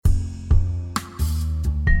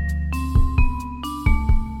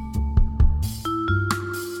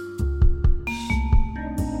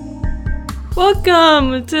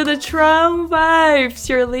Welcome to the Chwang Vibes,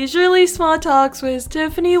 your leisurely small talks with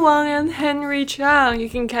Tiffany Wang and Henry Chwang. You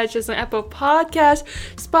can catch us on Apple Podcasts,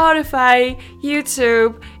 Spotify,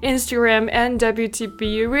 YouTube, Instagram, and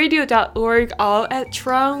WTBUradio.org, all at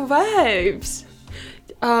Chwang Vibes.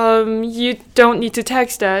 You don't need to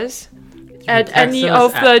text us at any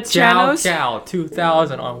of the channels. Gal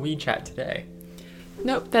 2000 on WeChat today.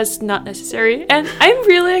 Nope, that's not necessary. And I'm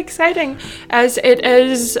really excited as it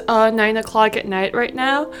is 9 o'clock at night right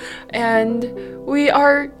now. And we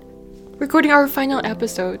are recording our final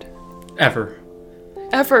episode. Ever.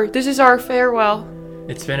 This is our farewell.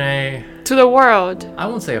 It's been to the world. I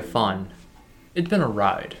won't say a fun. It's been a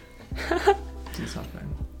ride. Do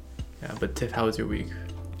something. Yeah, but Tiff, how was your week?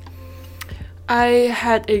 I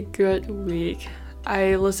had a good week.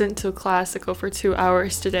 I listened to classical for 2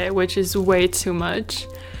 hours today, which is way too much.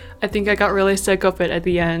 I think I got really sick of it at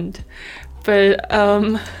the end. But,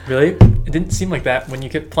 Really? It didn't seem like that when you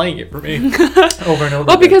kept playing it for me over and over.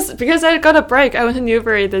 Well, because I got a break. I went to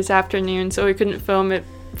Newbury this afternoon, so we couldn't film the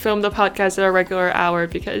podcast at a regular hour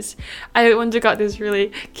because I went and got this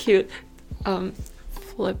really cute,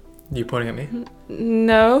 flip. You pointing at me?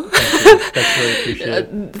 No. Thank you. That's really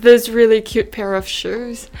appreciated. This really cute pair of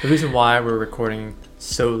shoes. The reason why we're recording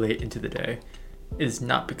so late into the day is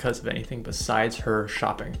not because of anything besides her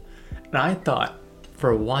shopping. And I thought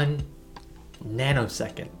for 1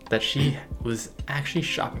 nanosecond that she was actually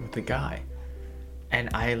shopping with a guy. And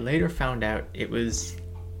I later found out it was...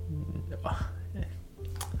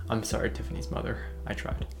 I'm sorry, Tiffany's mother. I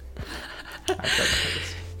tried. I tried to do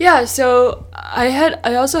this. Yeah, so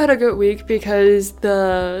I also had a good week because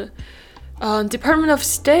the Department of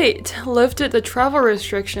State lifted the travel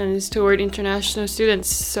restrictions toward international students.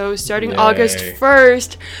 So starting August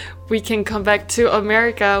 1st, we can come back to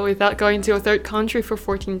America without going to a third country for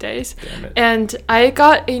 14 days. Damn it. And I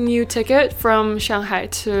got a new ticket from Shanghai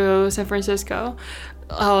to San Francisco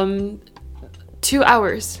 2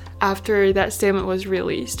 hours after that statement was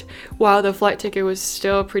released, while the flight ticket was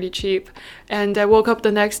still pretty cheap. And I woke up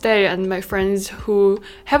the next day and my friends who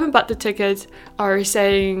haven't bought the tickets are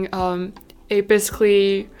saying it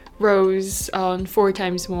basically rose 4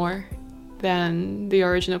 times more than the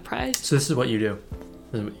original price. So this is what you do.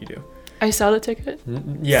 I sell the ticket?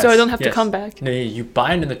 Yes. So I don't have to come back? No, you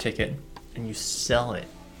buy another ticket and you sell it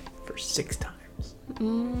for 6 times.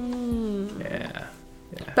 Yeah.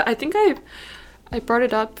 But I think I brought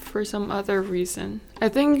it up for some other reason. I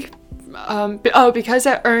think, because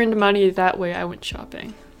I earned money that way, I went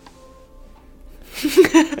shopping.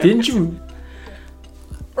 Didn't you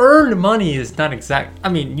earn money is not exact. I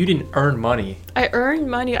mean, you didn't earn money. I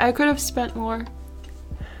earned money. I could have spent more.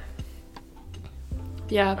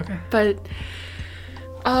 Yeah, okay. But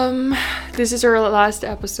this is our last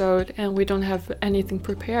episode and we don't have anything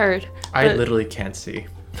prepared. I literally can't see.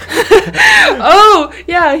 Oh,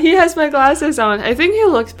 yeah, he has my glasses on. I think he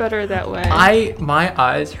looks better that way. My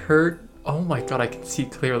eyes hurt. Oh my god, I can see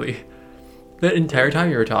clearly. The entire time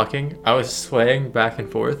you were talking, I was swaying back and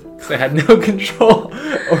forth because I had no control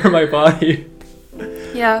over my body.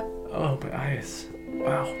 Yeah. Oh, my eyes.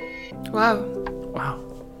 Wow.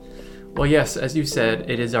 Well, yes, as you said,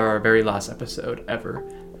 it is our very last episode ever.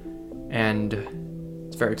 And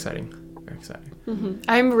it's very exciting. Mm-hmm.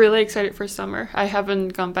 I'm really excited for summer. I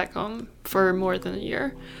haven't gone back home for more than a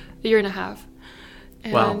year and a half.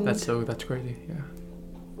 And... Wow, that's crazy. Yeah.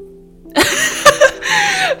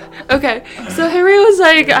 Okay, so Henry was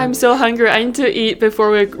like, I'm so hungry, I need to eat before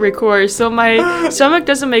we record. So my stomach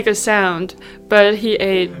doesn't make a sound, but he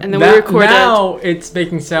ate, and then we recorded. Now it's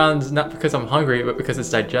making sounds not because I'm hungry, but because it's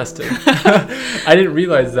digesting. I didn't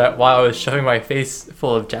realize that while I was shoving my face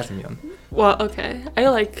full of jjajangmyeon. Well, okay, I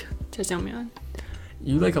like jjajangmyeon.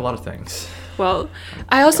 You like a lot of things. Well,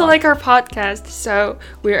 I also like our podcast, so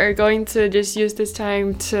we are going to just use this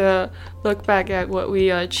time to look back at what we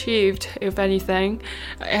achieved, if anything,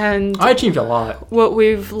 and I achieved a lot. What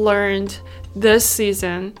we've learned this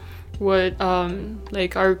season, what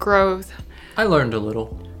like our growth. I learned a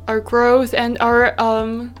little. Our growth and our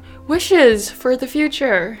wishes for the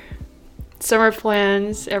future, summer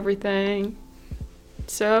plans, everything.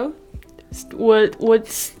 So.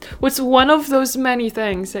 What's one of those many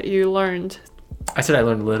things that you learned? I said I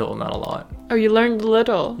learned little, not a lot. Oh, you learned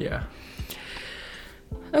little? Yeah.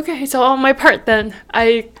 Okay, so on my part then,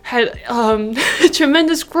 I had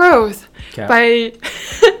tremendous growth by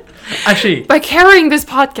actually by carrying this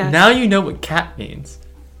podcast. Now you know what cap means.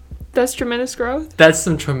 That's tremendous growth? That's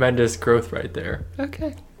some tremendous growth right there.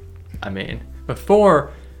 Okay. I mean,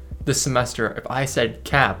 before the semester, if I said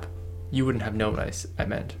cap, you wouldn't have known what I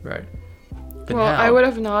meant, right? But well, now, I would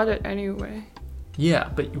have nodded anyway. Yeah,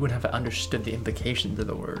 but you wouldn't have understood the implications of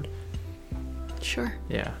the word. Sure.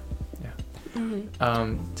 Yeah.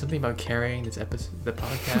 Something about carrying this episode, the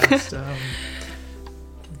podcast.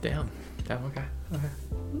 Damn. Okay.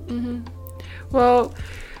 Well,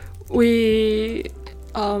 we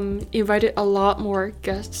invited a lot more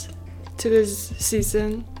guests to this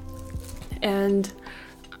season, and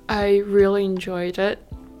I really enjoyed it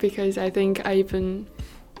because I think I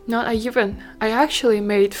actually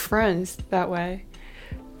made friends that way.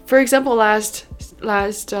 For example, last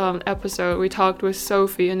episode we talked with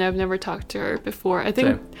Sophie, and I've never talked to her before. I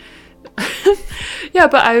think, yeah,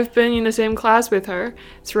 but I've been in the same class with her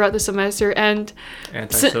throughout the semester, and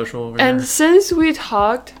antisocial. And since we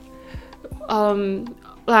talked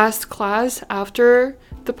last class after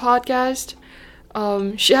the podcast,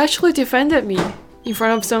 she actually defended me in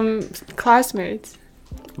front of some classmates.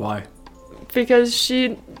 Why? Because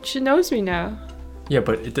she knows me now. Yeah,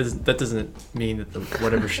 but that doesn't mean that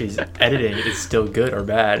whatever she's editing is still good or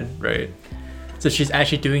bad, right? So she's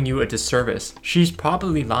actually doing you a disservice. She's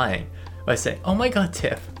probably lying by saying, "Oh my God,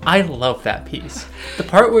 Tiff, I love that piece. The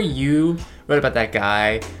part where you wrote about that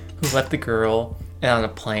guy who left the girl and on a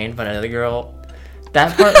plane by another girl,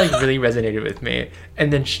 that part like really resonated with me."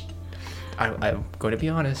 And then I'm going to be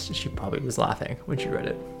honest, she probably was laughing when she read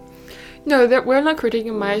it. No, we're not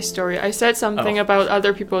critiquing my story. I said something about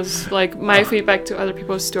other people's, like, my feedback to other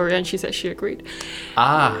people's story, and she said she agreed.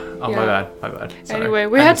 My bad. Sorry. Anyway,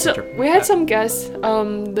 we had some guests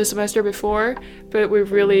the semester before, but we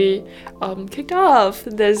really kicked off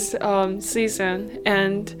this season,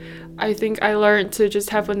 and I think I learned to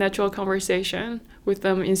just have a natural conversation with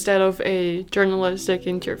them instead of a journalistic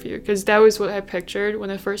interview, because that was what I pictured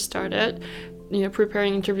when I first started.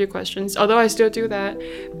 Preparing interview questions, although I still do that,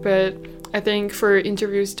 but I think for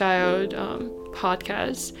interview-styled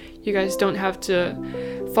podcasts, you guys don't have to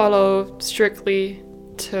follow strictly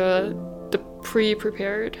to the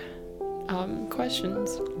pre-prepared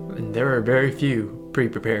questions. And there are very few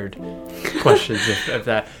pre-prepared questions of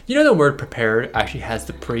that. You know, the word prepared actually has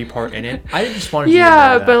the pre part in it. I just wanted you to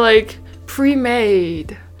know that. But like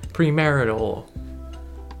pre-made. Premarital.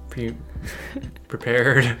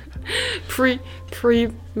 Prepared.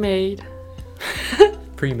 Pre-made.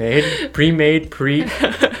 Prepared.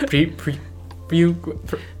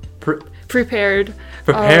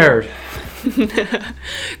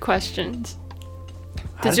 Questions.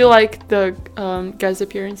 Did you like the guest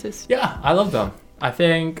appearances? Yeah, I love them. I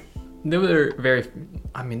think they were there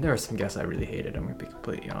are some guests I really hated, I'm going to be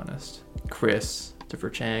completely honest. Chris, Tiff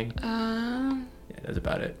and Chwang. Yeah, that's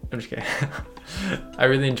about it. I'm just kidding. I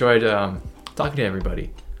really enjoyed talking to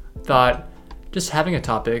everybody. Thought just having a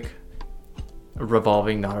topic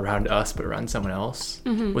revolving not around us but around someone else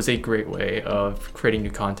was a great way of creating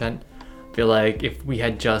new content. I feel like if we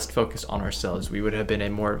had just focused on ourselves, we would have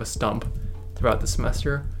been more of a stump throughout the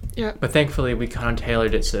semester. Yeah. But thankfully we kind of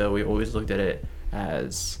tailored it so we always looked at it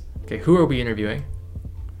as, okay, who are we interviewing?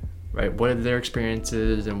 Right? What are their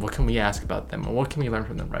experiences and what can we ask about them and what can we learn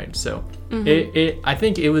from them, right? So I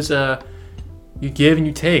think it was you give and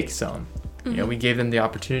you take some. We gave them the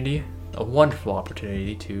opportunity, a wonderful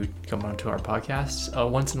opportunity to come onto our podcast, a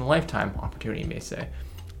once-in-a-lifetime opportunity, you may say.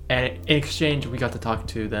 And in exchange, we got to talk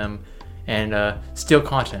to them and steal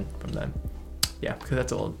content from them. Yeah, because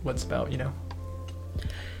that's all what it's about,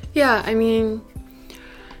 Yeah, I mean,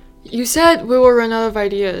 you said we will run out of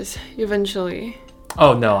ideas eventually.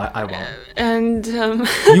 Oh, no, I won't. And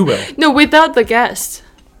you will. No, without the guests.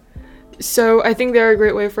 So I think they're a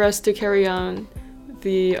great way for us to carry on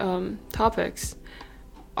the topics.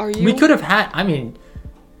 We could have had, let me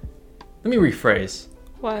rephrase.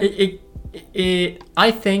 What?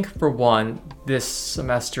 I think, for one, this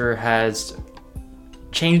semester has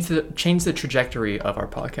changed the trajectory of our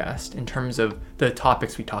podcast in terms of the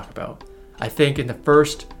topics we talk about. I think in the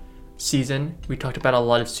first season, we talked about a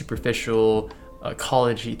lot of superficial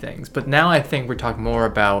college-y things, but now I think we're talking more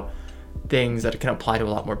about things that can apply to a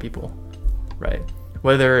lot more people, right?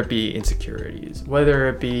 Whether it be insecurities, whether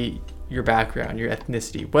it be your background, your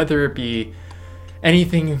ethnicity, whether it be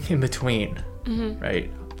anything in between, right?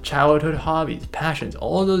 Childhood hobbies, passions,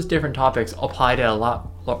 all of those different topics apply to a lot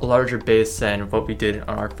larger base than what we did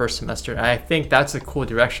on our first semester. And I think that's a cool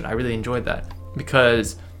direction. I really enjoyed that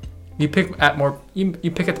because you pick at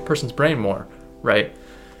the person's brain more, right?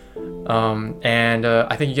 And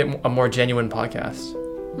I think you get a more genuine podcast.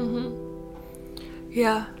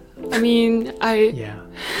 Yeah. I mean, I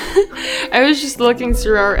was just looking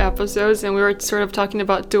through our episodes and we were sort of talking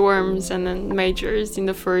about dorms and then majors in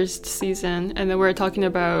the first season, and then we were talking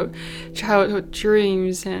about childhood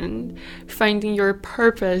dreams and finding your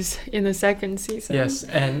purpose in the second season. Yes,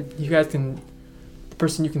 and you guys can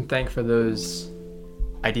person you can thank for those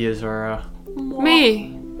ideas are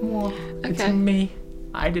Me. It's Okay. me.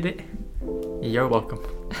 I did it. You're welcome.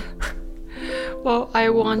 Well, I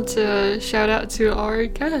want to shout out to our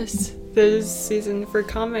guests this season for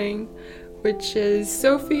coming, which is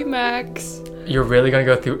Sophie, Max. You're really gonna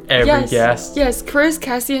go through every guest? Yes, Chris,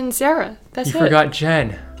 Cassie, and Sarah. That's it. You forgot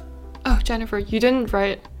Jen. Oh, Jennifer, you didn't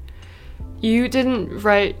write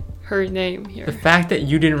her name here. The fact that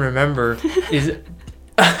you didn't remember is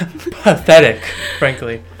pathetic,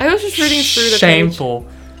 frankly. I was just reading through the Shameful.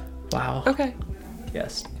 Wow. page. Okay.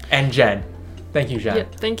 Yes. And Jen. Thank you, Jen. Yeah,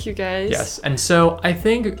 thank you guys. Yes. And so I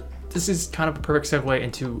think this is kind of a perfect segue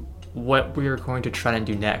into what we're going to try and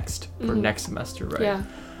do next for next semester, right? Yeah.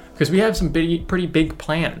 Because we have some pretty big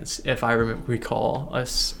plans, if I recall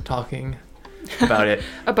us talking about it.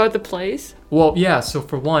 About the place? Well, yeah. So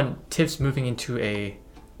for one, Tiff's moving into a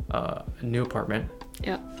new apartment.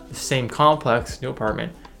 Yeah. The same complex, new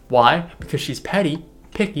apartment. Why? Because she's petty,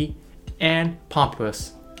 picky, and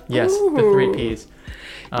pompous. Yes, the 3 Ps.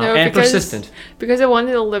 No, and because- persistent. Because I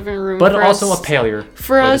wanted a living room But for also us, a failure.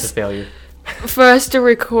 for What us- is a failure? for us to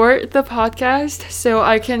record the podcast, so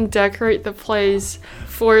I can decorate the place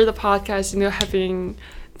for the podcast, having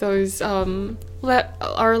those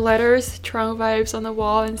our letters, Chwang vibes on the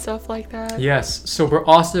wall and stuff like that. Yes. So we're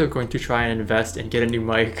also going to try and invest and get a new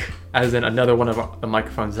mic, as in another one of the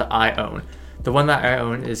microphones that I own. The one that I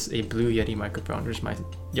own is a Blue Yeti microphone, which my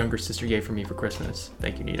younger sister gave for me for Christmas.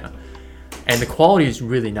 Thank you, Nina. And the quality is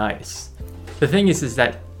really nice. The thing is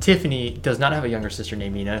that Tiffany does not have a younger sister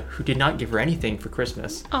named Nina, who did not give her anything for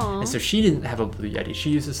Christmas. Aw. And so she didn't have a Blue Yeti. She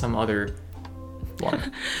uses some other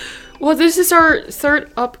one. Well, this is our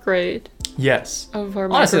third upgrade Yes. of our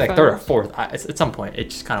Honestly, like third or microphones. fourth. At some point,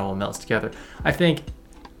 it just kind of all melts together. I think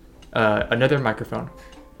another microphone.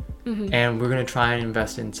 And we're going to try and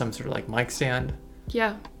invest in some sort of like mic stand.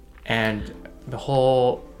 Yeah. And the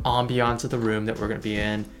whole ambiance of the room that we're going to be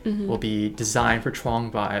in will be designed for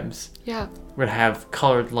Chwang vibes. Yeah. We're going to have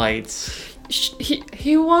colored lights.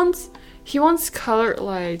 He wants colored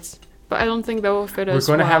lights, but I don't think that will fit us.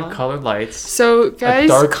 We're going to well. have colored lights. So guys,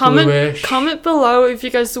 dark comment bluish. below if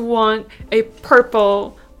you guys want a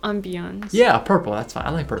purple ambiance. Yeah, purple. That's fine.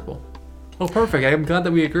 I like purple. Oh, perfect. I'm glad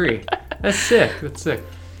that we agree. That's sick. That's sick.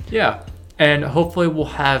 Yeah. And hopefully we'll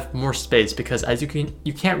have more space because as you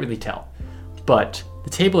can't really tell. But the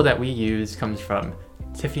table that we use comes from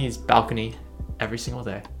Tiffany's balcony every single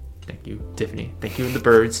day. Thank you, Tiffany. Thank you and the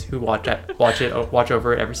birds who watch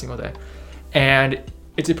over it every single day. And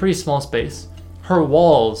it's a pretty small space. Her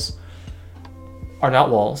walls are not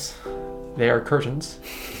walls. They are curtains.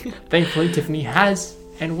 Thankfully, Tiffany has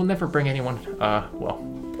and will never bring anyone, I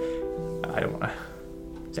don't want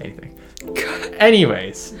to say anything.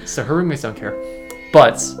 Anyways, so her roommates don't care.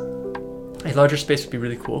 But a larger space would be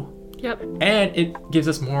really cool. Yep. And it gives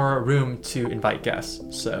us more room to invite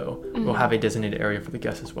guests. So we'll have a designated area for the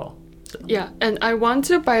guests as well. So. Yeah, and I want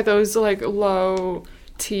to buy those like low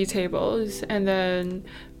tea tables and then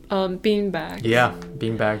bean bags. Yeah,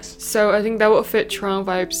 bean bags. So I think that will fit Chwang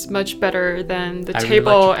vibes much better than the I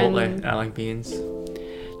table really like Chipotle, and I like beans.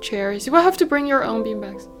 chairs. You will have to bring your own bean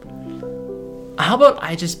bags. How about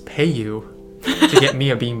I just pay you to get me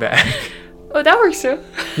a bean bag? Oh, that works too.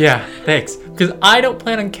 Yeah, thanks. Because I don't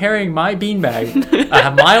plan on carrying my beanbag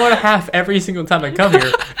a mile and a half every single time I come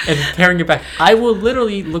here and carrying it back. I will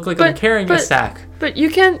literally look like I'm carrying a sack. But you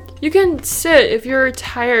can sit if you're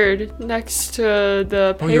tired next to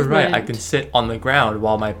the pavement. Oh, you're right. I can sit on the ground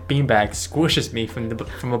while my beanbag squishes me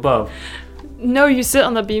from above. No, you sit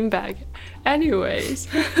on the beanbag. Anyways,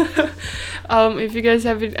 if you guys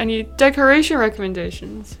have any decoration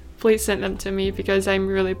recommendations, please send them to me because I'm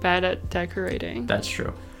really bad at decorating. That's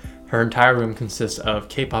true. Her entire room consists of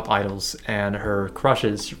K-pop idols and her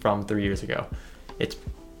crushes from 3 years ago. It's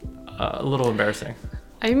a little embarrassing.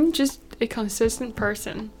 I'm just a consistent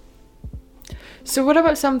person. So what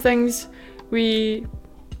about some things we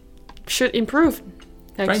should improve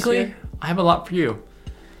next Frankly, year? I have a lot for you.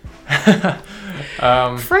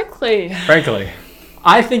 Frankly.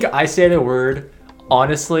 I think I say the word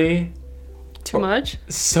honestly Too much?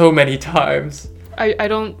 so many times. I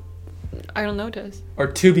don't notice. Or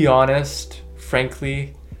to be honest,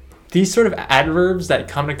 frankly, these sort of adverbs that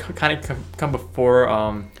kind of come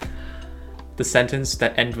before the sentence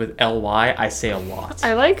that end with ly, I say a lot.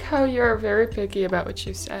 I like how you're very picky about what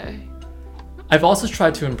you say. I've also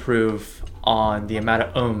tried to improve on the amount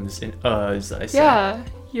of ums and uhs that I say. Yeah,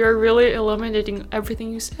 you're really eliminating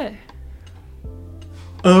everything you say.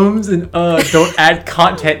 Ums and don't add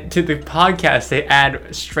content to the podcast. They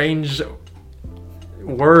add strange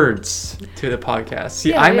words to the podcast.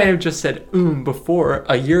 See, I may have just said before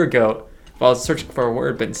a year ago while I was searching for a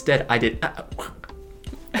word, but instead I did.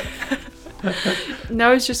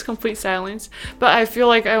 Now it's just complete silence. But I feel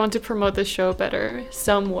like I want to promote the show better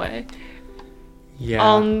some way. Yeah.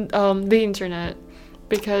 On the internet,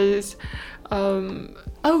 because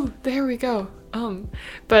there we go.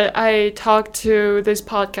 But I talked to this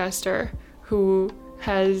podcaster who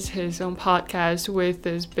has his own podcast with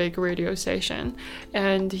this big radio station,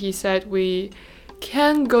 and he said we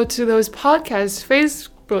can go to those podcast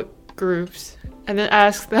Facebook groups and then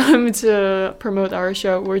ask them to promote our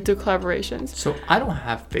show or do collaborations. So I don't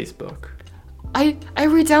have Facebook. I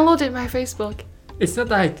re-downloaded my Facebook. It's not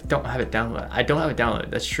that I don't have it downloaded. I don't have it downloaded,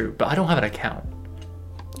 that's true, but I don't have an account.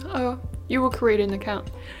 Oh, you will create an account.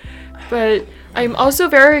 But I'm also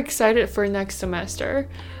very excited for next semester.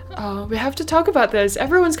 We have to talk about this.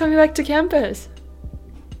 Everyone's coming back to campus.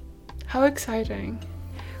 How exciting.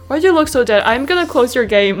 Why do you look so dead? I'm gonna close your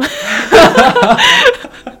game.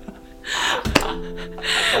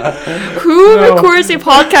 Who records a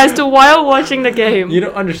podcast while watching the game? You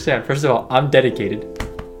don't understand. First of all, I'm dedicated.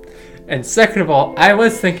 And second of all, I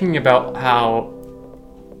was thinking about how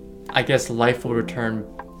I guess life will return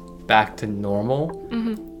back to normal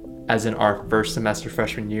as in our first semester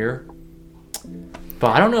freshman year.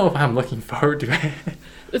 But I don't know if I'm looking forward to it.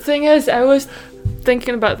 The thing is, I was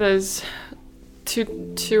thinking about this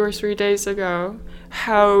two or 3 days ago.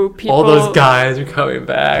 How people... All those guys are coming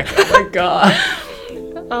back. Oh my god.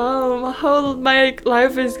 How my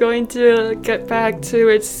life is going to get back to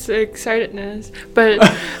its excitedness. But,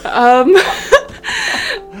 I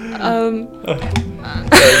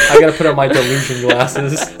gotta put on my delusion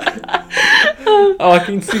glasses. Oh, I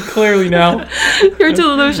can see clearly now. Your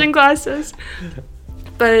delusion glasses.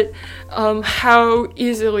 But how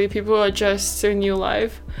easily people adjust to new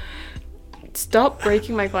life. Stop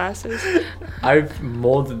breaking my glasses. I've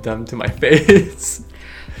molded them to my face.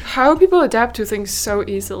 How people adapt to things so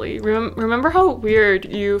easily. Remember how weird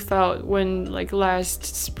you felt when, like, last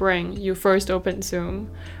spring you first opened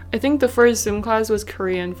Zoom? I think the first Zoom class was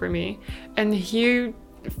Korean for me, and he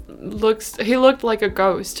looked like a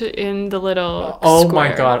ghost in the little Oh square.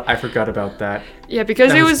 my god, I forgot about that. Yeah,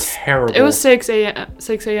 because that was terrible. It was 6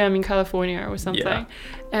 a.m. in California or something. Yeah.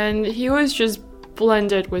 And he was just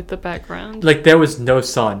blended with the background. Like, there was no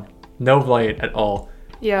sun, no light at all.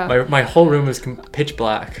 Yeah. My whole room was pitch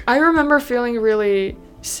black. I remember feeling really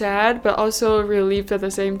sad, but also relieved at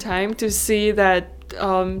the same time to see that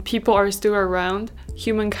people are still around.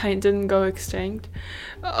 Humankind didn't go extinct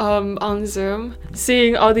on Zoom.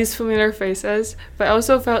 Seeing all these familiar faces, but I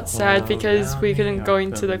also felt sad because we couldn't go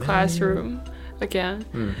into the classroom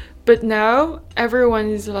again. But now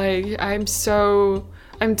everyone's like, I'm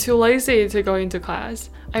too lazy to go into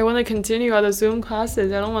class. I want to continue all the Zoom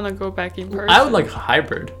classes. I don't want to go back in person. I would like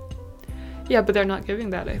hybrid. Yeah, but they're not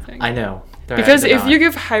giving that, I think. I know. Because if you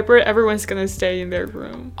give hybrid, everyone's going to stay in their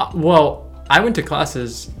room. Well, I went to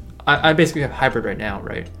classes. I basically have hybrid right now,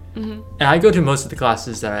 right? And I go to most of the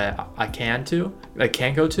classes that I can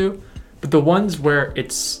go to. But the ones where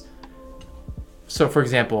it's... So, for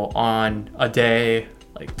example, on a day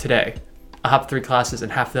like today, I have 3 classes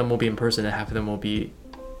and half of them will be in person and half of them will be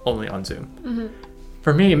only on Zoom.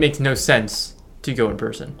 For me, it makes no sense to go in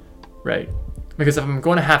person, right? Because if I'm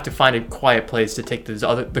going to have to find a quiet place to take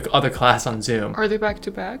the other class on Zoom... Are they back to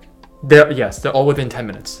back? Yes, they're all within 10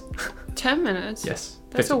 minutes. 10 minutes? Yes.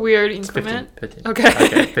 That's 15. a weird increment. 15. Okay.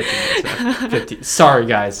 15 minutes. 50. Sorry,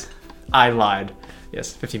 guys. I lied.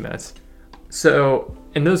 Yes, 15 minutes. So,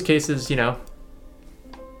 in those cases,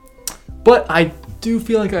 But I do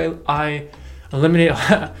feel like I eliminate...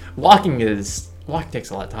 Walking takes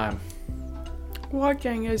a lot of time.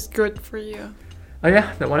 Walking is good for you. Oh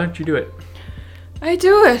yeah? Then why don't you do it? I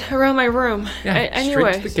do it around my room. Yeah,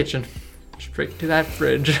 anyway. straight to the kitchen. Straight to that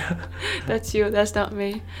fridge. That's you. That's not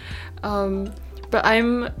me. But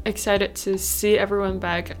I'm excited to see everyone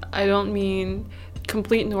back. I don't mean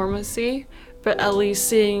complete normalcy, but at least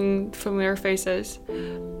seeing familiar faces.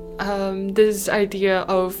 This idea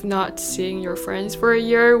of not seeing your friends for a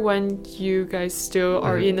year when you guys still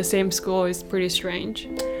are in the same school is pretty strange.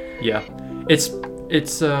 Yeah. It's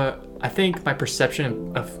I think my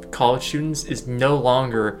perception of college students is no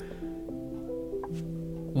longer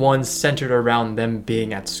one centered around them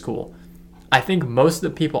being at school. I think most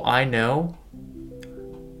of the people I know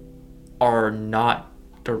are not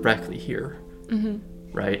directly here,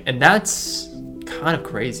 right? And that's kind of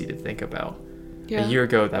crazy to think about. Yeah. A year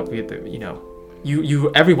ago that we had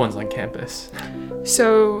everyone's on campus.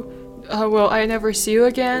 So, will I never see you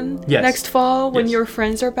again next fall when your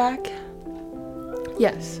friends are back?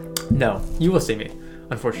 Yes. No, you will see me.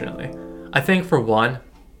 unfortunately. I think for one,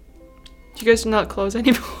 You guys are not close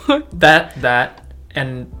anymore. that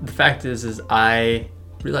and the fact is I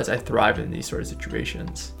realize I thrive in these sort of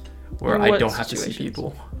situations where In I what don't have to see situations?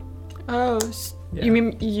 people. Oh, Yeah. you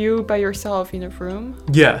mean you by yourself in a room?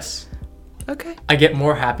 Yes. Okay. I get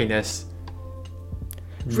more happiness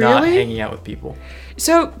not Really? hanging out with people.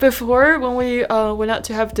 So before, when we went out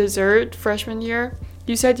to have dessert freshman year,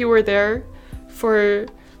 you said you were there for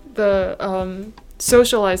the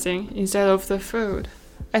socializing instead of the food.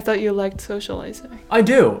 I thought you liked socializing. I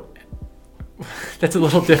do. That's a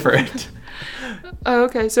little different. Oh,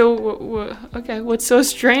 okay. So, okay, what's so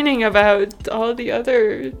straining about all the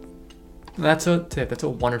other? That's a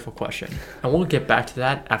wonderful question. And we'll get back to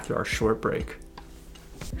that after our short break.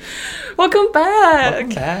 Welcome back. Welcome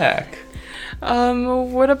back.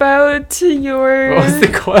 What about your? What was the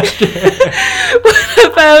question?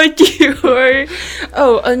 What about your?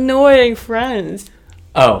 Oh, annoying friends.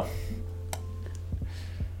 Oh.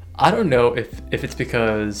 I don't know if it's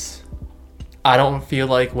because I don't feel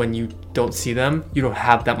like when you don't see them, you don't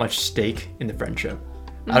have that much stake in the friendship.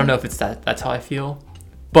 I don't know if it's that's how I feel.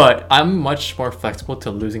 But I'm much more flexible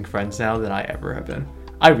to losing friends now than I ever have been.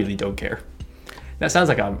 I really don't care. That sounds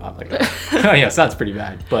like I'm like, yeah, sounds pretty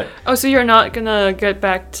bad. But Oh, so you're not gonna get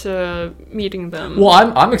back to meeting them?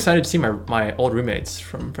 well, I'm excited to see my old roommates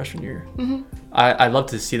from freshman year. Mm-hmm. I love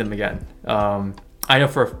to see them again. I know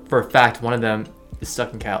for a fact one of them is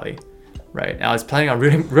stuck in Cali, right? And I was planning on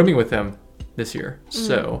rooming with him this year,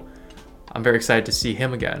 so I'm very excited to see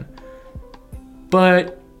him again.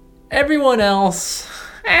 But everyone else,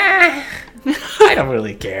 I don't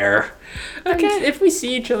really care. Okay. And if we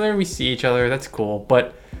see each other, we see each other. That's cool.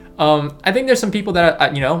 But I think there's some people that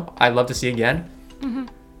I love to see again. Mm-hmm.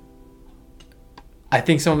 I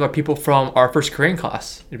think some of the people from our first Korean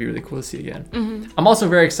class, it'd be really cool to see again. Mm-hmm. I'm also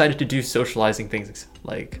very excited to do socializing things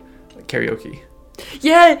like karaoke.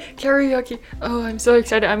 Yeah, karaoke. Oh, I'm so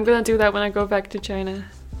excited. I'm gonna do that when I go back to China.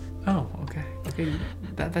 Oh, okay. Okay,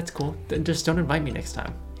 that's cool. Then just don't invite me next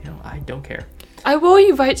time. I don't care. I will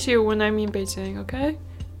invite you when I'm in Beijing, okay?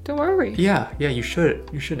 Don't worry. Yeah, you should.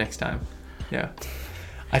 You should next time. Yeah.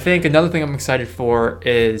 I think another thing I'm excited for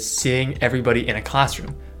is seeing everybody in a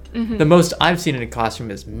classroom. Mm-hmm. The most I've seen in a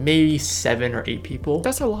classroom is maybe 7 or 8 people.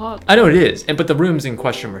 That's a lot. I know it is, but the rooms in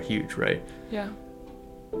question were huge, right? Yeah.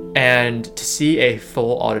 And to see a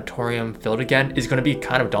full auditorium filled again is going to be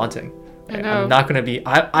kind of daunting. I know. I'm not going to be.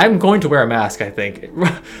 I'm going to wear a mask. I think.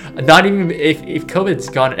 Not even if COVID's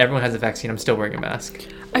gone and everyone has a vaccine, I'm still wearing a mask.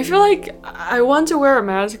 I feel like I want to wear a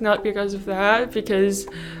mask not because of that, because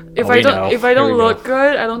if Oh, I we don't know. if I Here don't we look go.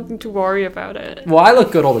 good, I don't need to worry about it. Well, I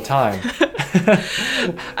look good all the time.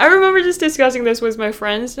 I remember just discussing this with my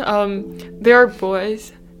friends. They are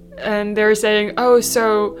boys, and they're saying, "Oh,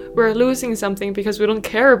 so we're losing something because we don't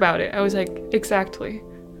care about it." I was like, "Exactly."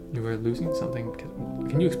 You were losing something.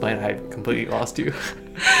 Can you explain? I completely lost you.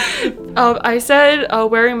 I said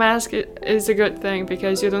wearing mask is a good thing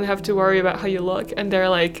because you don't have to worry about how you look, and they're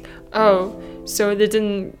like, "Oh, so they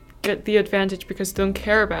didn't get the advantage because they don't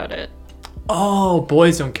care about it." Oh,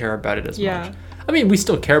 boys don't care about it as Yeah. much. I mean, we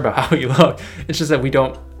still care about how you look. It's just that we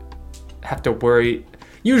don't have to worry.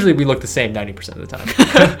 Usually we look the same 90% of the time.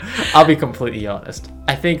 I'll be completely honest.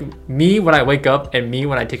 I think me when I wake up and me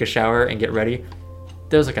when I take a shower and get ready,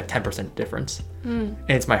 there's like a 10% difference. And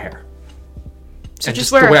it's my hair. So And just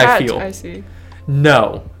the wear a way hat. I feel. I see.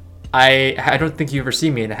 No. I don't think you ever see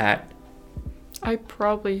me in a hat. I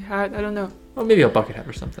probably had. I don't know. Well, maybe a bucket hat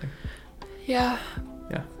or something. Yeah.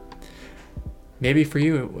 Yeah. Maybe for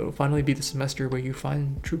you, it will finally be the semester where you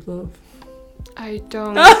find true love. I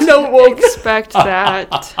don't No, it won't. expect that.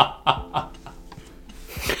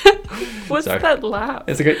 What's Sorry. that laugh?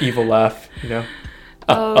 It's like an evil laugh,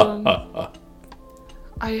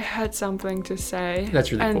 I had something to say.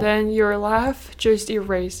 That's really and cool. then your laugh just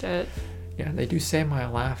erased it. Yeah, they do say my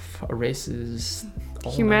laugh erases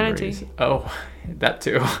all Humanity. memories. Oh, that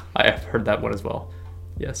too. I have heard that one as well.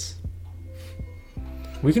 Yes.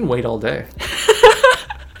 We can wait all day.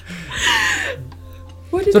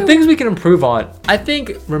 What did So things we can improve on. I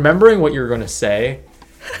think remembering what you're going to say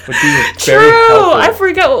would be very True! helpful. I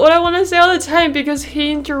forget what I want to say all the time because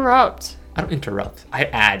he interrupts. I don't interrupt. I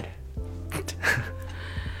add.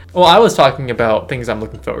 Well, I was talking about things I'm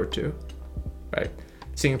looking forward to, right?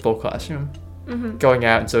 Seeing a full classroom, going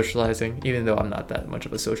out and socializing, even though I'm not that much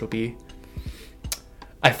of a social bee.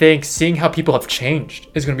 I think seeing how people have changed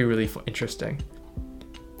is going to be really interesting.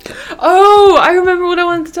 Oh, I remember what I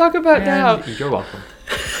wanted to talk about now. And you're welcome.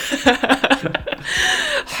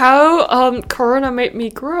 How Corona made me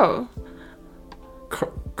grow.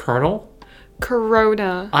 Colonel?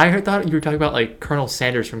 Corona. I thought you were talking about like Colonel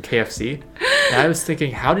Sanders from KFC. And I was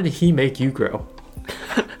thinking, how did he make you grow?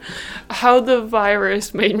 How the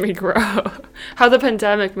virus made me grow. How the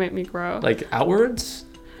pandemic made me grow. Like outwards?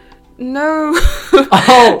 No.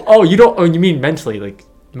 You mean mentally, like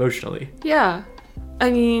emotionally. Yeah. I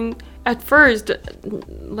mean, at first,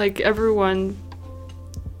 like everyone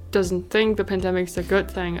doesn't think the pandemic's a good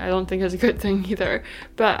thing. I don't think it's a good thing either.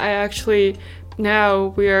 But I actually, now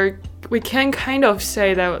we can kind of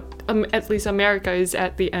say that at least America is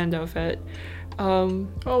at the end of it.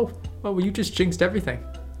 Well, you just jinxed everything.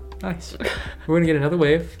 Nice. We're gonna get another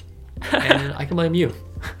wave, and I can blame you.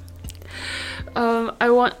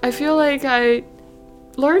 I feel like I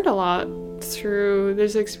learned a lot through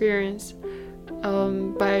this experience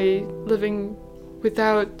by living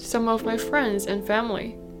without some of my friends and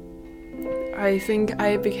family. I think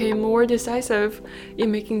I became more decisive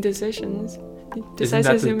in making decisions. Isn't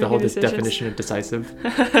that the whole definition of decisive?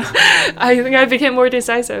 I think I became more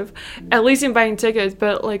decisive, at least in buying tickets,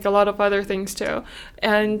 but like a lot of other things too.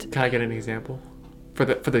 And can I get an example for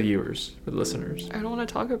the viewers, for the listeners? I don't want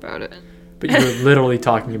to talk about it. But you're literally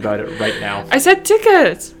talking about it right now. I said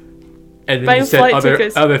tickets. And then you said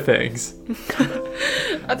other things.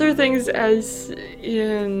 Other things as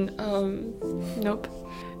in nope.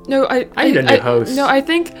 No, I need a new host. No, I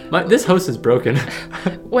think this host is broken.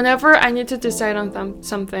 Whenever I need to decide on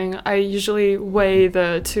something, I usually weigh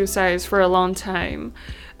the two sides for a long time.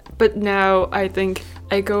 But now I think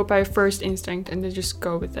I go by first instinct and then just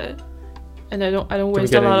go with it, and I don't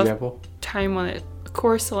waste a lot of time on it.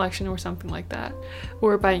 Course selection or something like that,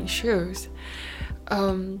 or buying shoes.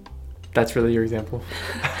 That's really your example.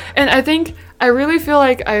 And I think I really feel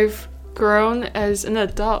like I've grown as an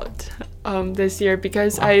adult this year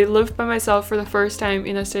because I lived by myself for the first time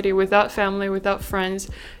in a city without family, without friends.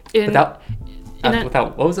 Without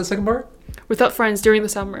what was the second part? Without friends during the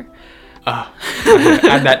summer.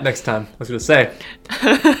 Add that next time. I was gonna say.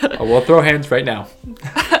 We'll throw hands right now.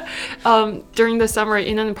 During the summer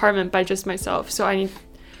in an apartment by just myself. So I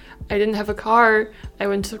didn't have a car. I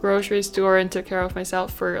went to the grocery store and took care of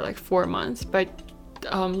myself for like 4 months. But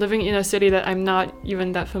living in a city that I'm not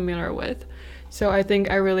even that familiar with. So I think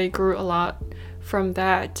I really grew a lot from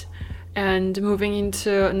that. And moving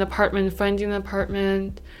into an apartment, finding an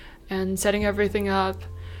apartment, and setting everything up.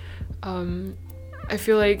 I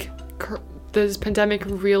feel like this pandemic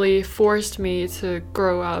really forced me to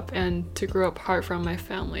grow up and to grow apart from my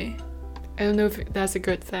family. I don't know if that's a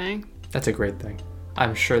good thing. That's a great thing.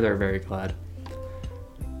 I'm sure they're very glad.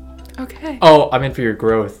 Okay. Oh, I mean for your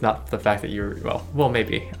growth, not the fact that you're, well,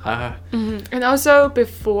 maybe. And also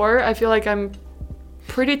before, I feel like I'm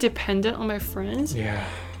pretty dependent on my friends. Yeah.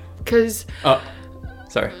 Because...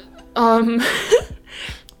 sorry.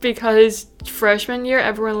 Because freshman year,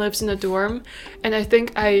 everyone lives in a dorm. And I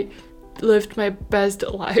think I lived my best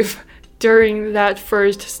life during that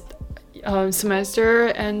first semester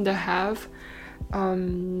and a half.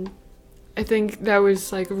 I think that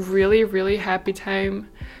was like really, really happy time,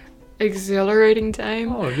 exhilarating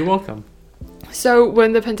time. Oh, you're welcome. So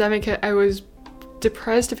when the pandemic hit, I was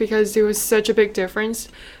depressed because it was such a big difference.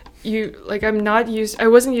 I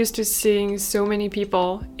wasn't used to seeing so many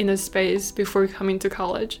people in a space before coming to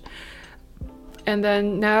college. And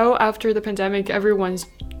then now after the pandemic, everyone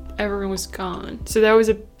was gone. So that was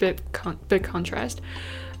a big contrast.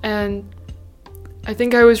 And I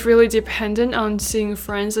think I was really dependent on seeing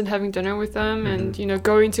friends and having dinner with them, and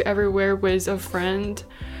going to everywhere with a friend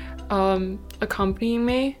accompanying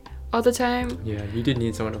me all the time. Yeah, you did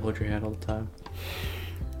need someone to hold your hand all the time.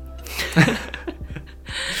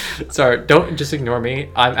 Sorry, don't just ignore me.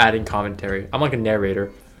 I'm adding commentary. I'm like a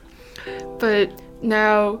narrator. But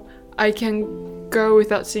now I can go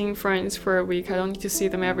without seeing friends for a week. I don't need to see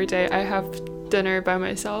them every day. I have dinner by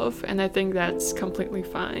myself, and I think that's completely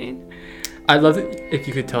fine. I'd love it if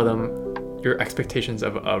you could tell them your expectations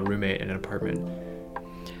of a roommate in an apartment.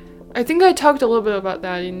 I think I talked a little bit about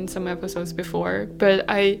that in some episodes before, but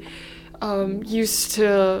I used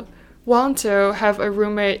to want to have a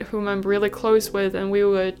roommate whom I'm really close with, and we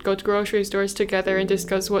would go to grocery stores together and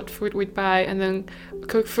discuss what food we'd buy, and then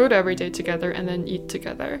cook food every day together and then eat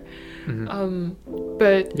together.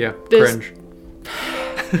 But yeah, cringe.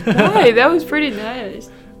 Why? That was pretty nice.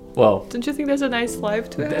 Well, don't you think that's a nice life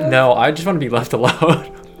to have? No, I just want to be left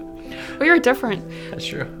alone. Well, you're different. That's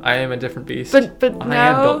true. I am a different beast. But I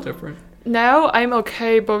now, am built different. Now I'm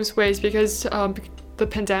okay both ways because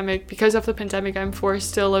because of the pandemic, I'm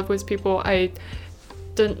forced to live with people I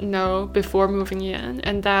didn't know before moving in,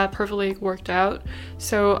 and that perfectly worked out.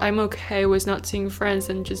 So I'm okay with not seeing friends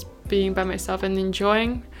and just being by myself and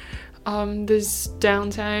enjoying this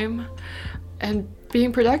downtime. and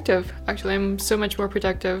being productive. Actually, I'm so much more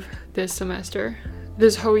productive this semester.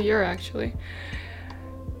 This whole year, actually.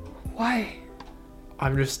 Why?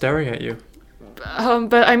 I'm just staring at you.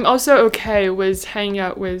 But I'm also okay with hanging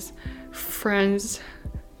out with friends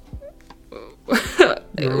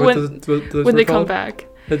when they come back.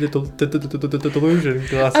 The delusion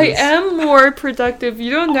glasses. I am more productive.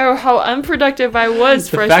 You don't know how unproductive I was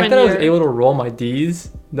the freshman fact that year. I was able to roll my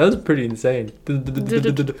D's, that was pretty insane.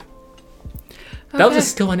 That was a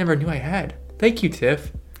skill I never knew I had. Thank you,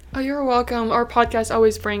 Tiff. Oh, you're welcome. Our podcast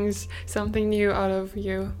always brings something new out of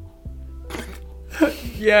you.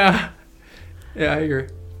 Yeah, I agree.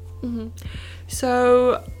 Mm-hmm.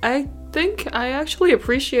 So I think I actually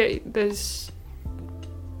appreciate this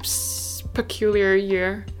peculiar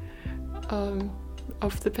year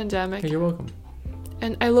of the pandemic. Hey, you're welcome.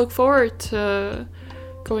 And I look forward to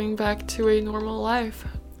going back to a normal life.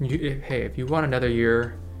 Hey, if you want another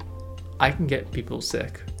year, I can get people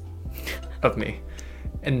sick of me.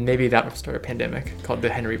 And maybe that will start a pandemic called the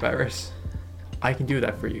Henry virus. I can do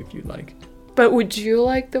that for you if you'd like. But would you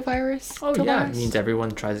like the virus to yeah, last? it means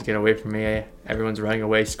everyone tries to get away from me. Everyone's running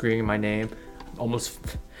away, screaming my name. I'm almost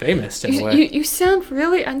famous in a way. You sound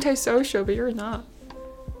really antisocial, but you're not.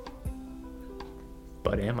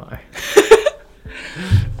 But am I?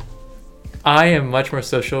 I am much more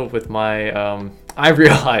social with my... I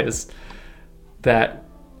realize that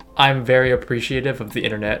I'm very appreciative of the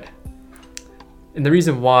internet. And the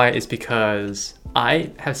reason why is because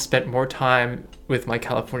I have spent more time with my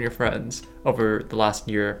California friends over the last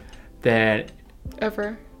year than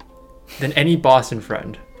any Boston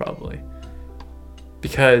friend, probably.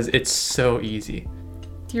 Because it's so easy.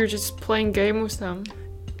 You're just playing game with them.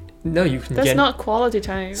 No, you can That's not quality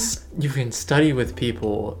time. You can study with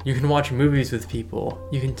people. You can watch movies with people.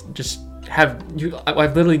 You can just have...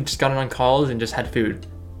 I've literally just gotten on calls and just had food.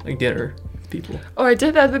 Like dinner with people. Oh, I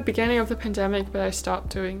did that at the beginning of the pandemic, but I stopped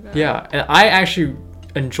doing that. Yeah, and I actually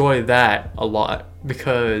enjoy that a lot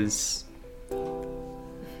because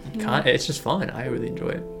it's just fun. I really enjoy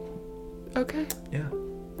it. Okay. Yeah.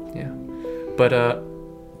 But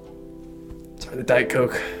sorry, the Diet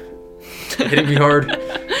Coke hitting me hard.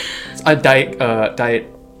 It's a diet.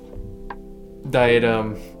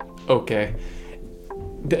 Okay.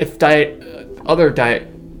 If other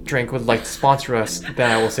diet drink would like to sponsor us,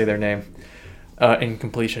 then I will say their name in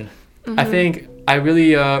completion. Mm-hmm. I think I really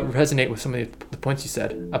resonate with some of the points you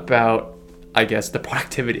said about, I guess, the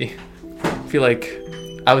productivity. I feel like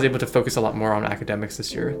I was able to focus a lot more on academics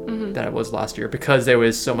this year than I was last year because there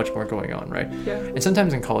was so much more going on, right? Yeah. And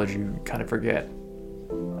sometimes in college you kind of forget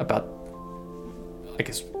about, I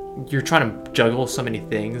guess, you're trying to juggle so many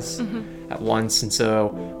things at once, and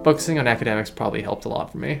so focusing on academics probably helped a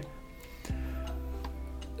lot for me.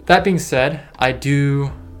 That being said, I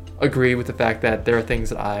do agree with the fact that there are things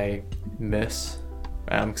that I miss.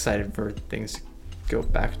 I'm excited for things to go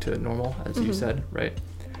back to normal, as you said, right?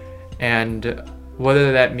 And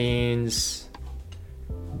whether that means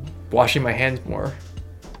washing my hands more,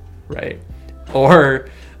 right? Or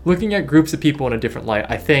looking at groups of people in a different light.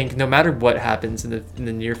 I think no matter what happens in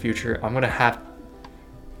the near future, I'm going to have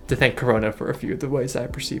to thank Corona for a few of the ways I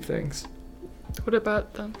perceive things. What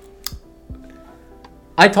about them?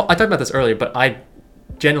 I talked about this earlier, but I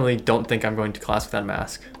genuinely don't think I'm going to class without a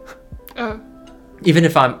mask. Oh. Even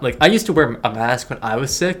if I'm, like, I used to wear a mask when I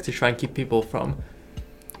was sick to try and keep people from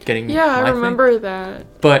getting I remember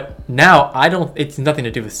that. But now it's nothing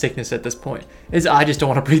to do with sickness at this point. I just don't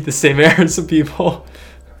want to breathe the same air as some people.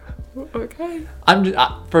 Okay.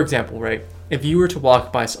 For example, right? If you were to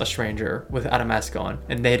walk by a stranger without a mask on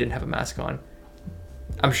and they didn't have a mask on,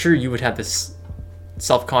 I'm sure you would have this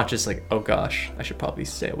self-conscious, like, oh gosh, I should probably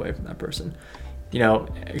stay away from that person. You know,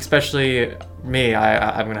 especially me,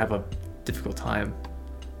 I'm going to have a difficult time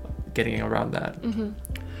getting around that. Mm-hmm.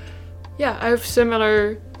 Yeah, I have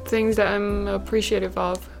similar things that I'm appreciative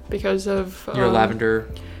of because of... Your lavender...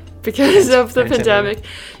 Because of the pandemic.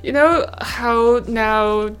 You know how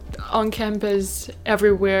now on campus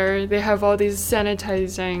everywhere they have all these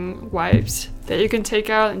sanitizing wipes that you can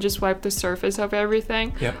take out and just wipe the surface of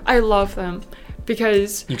everything? Yeah. I love them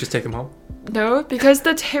because... You just take them home? No, because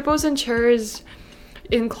the tables and chairs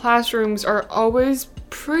in classrooms are always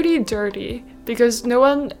pretty dirty because no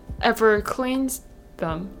one ever cleans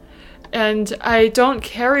them. And I don't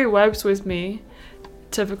carry wipes with me,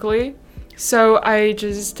 typically. So I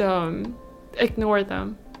just ignore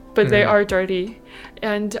them, but they are dirty,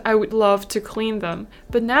 and I would love to clean them.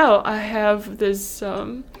 But now I have this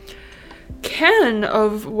can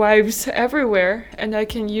of wipes everywhere, and I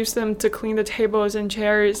can use them to clean the tables and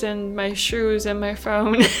chairs and my shoes and my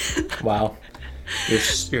phone. Wow.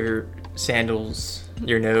 You're sandals,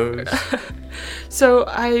 your nose. So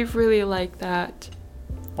I really like that.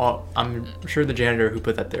 Well, I'm sure the janitor who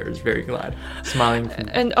put that there is very glad, smiling from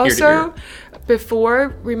And ear to also, ear.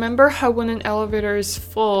 before, remember how when an elevator is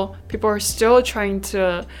full, people are still trying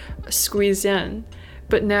to squeeze in.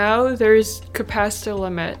 But now there's capacity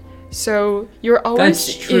limit. So you're always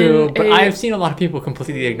That's true, in but a, I've seen a lot of people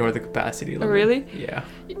completely ignore the capacity limit. really? Yeah.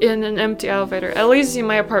 in an empty elevator. At least in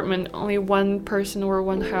my apartment, only one person or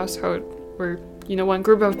one household or one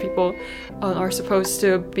group of people are supposed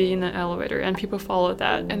to be in an elevator, and people follow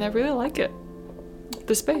that, and I really like it.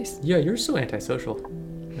 The space. Yeah, you're so antisocial.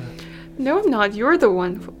 Yeah. No, I'm not. You're the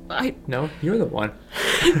one. No, you're the one.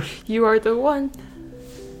 You are the one.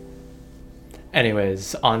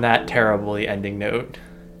 Anyways, on that terribly ending note,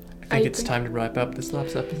 I think it's think- time to wrap up this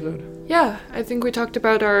last episode. Yeah, I think we talked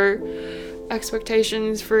about our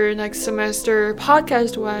expectations for next semester,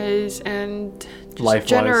 podcast-wise, and just Life-wise.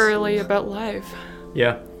 generally about life.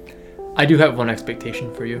 Yeah. I do have one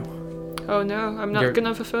expectation for you. Oh no, I'm not You're-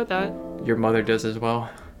 gonna fulfill that. Your mother does as well.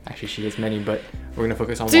 Actually, she has many, but we're going to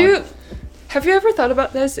focus on one. Have you ever thought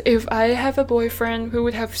about this? If I have a boyfriend who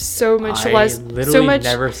would have so much I less, literally so much,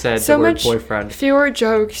 never said so the word much boyfriend. fewer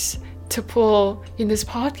jokes to pull in this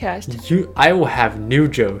podcast. I will have new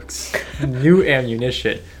jokes, new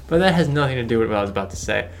ammunition, but that has nothing to do with what I was about to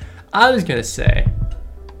say. I was gonna say.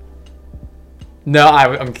 No,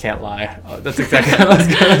 I can't lie. That's exactly what I was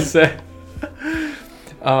gonna say.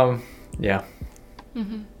 Yeah.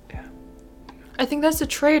 Mm-hmm. Yeah. I think that's a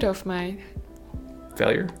trait of mine.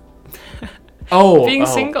 Failure. Oh, Being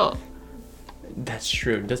single. That's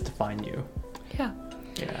true. It does define you. Yeah.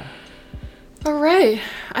 Yeah. All right.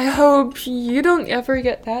 I hope you don't ever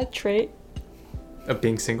get that trait. Of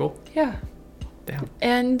being single. Yeah. Damn.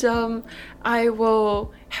 And I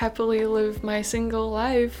will happily live my single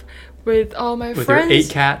life with all my With friends. your 8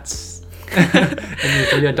 cats and your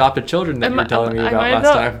 3 adopted children that you were telling me about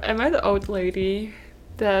last time. Am I the old lady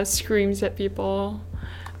that screams at people?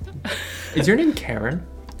 Is your name Karen?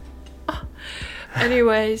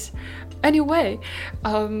 Anyway,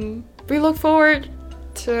 we look forward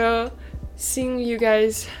to seeing you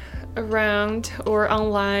guys around or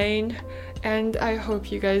online, and I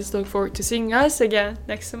hope you guys look forward to seeing us again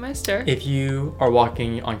next semester. If you are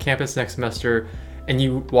walking on campus next semester and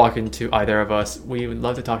you walk into either of us, we would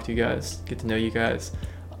love to talk to you guys, get to know you guys.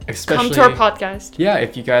 Especially, Come to our podcast. Yeah,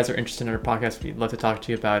 if you guys are interested in our podcast, we'd love to talk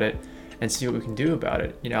to you about it and see what we can do about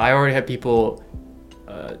it. I already have people,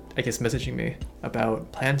 messaging me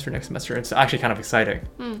about plans for next semester. It's actually kind of exciting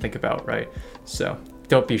to think about, right? So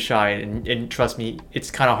don't be shy, and trust me,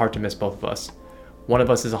 it's kind of hard to miss both of us. One of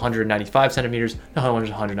us is 195 centimeters, the other one is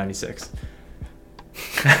 196.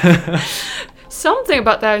 Something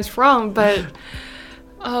about that is wrong, but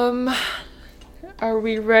are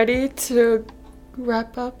we ready to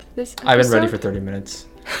wrap up this episode? I've been ready for 30 minutes.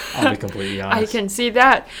 I'll be completely honest. I can see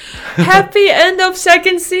that. Happy end of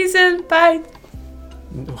second season. Bye.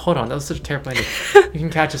 Hold on, that was such a terrible ending. You can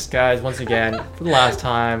catch us, guys, once again, for the last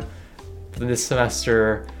time, for this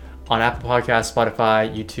semester, on Apple Podcasts,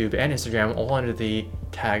 Spotify, YouTube, and Instagram, all under the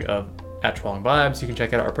tag of @Chwang Vibes. You can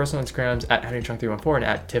check out our personal Instagrams at HenryChwang314 and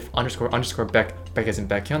at Tiff__Beck. Beck as in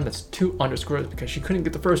Baekhyun. That's 2 underscores because she couldn't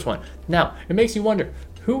get the first one. Now, it makes you wonder,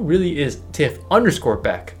 who really is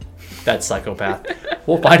Tiff_Beck? That psychopath.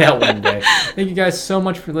 We'll find out one day. Thank you guys so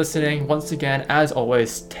much for listening. Once again, as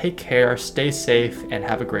always, take care, stay safe, and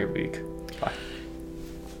have a great week. Bye.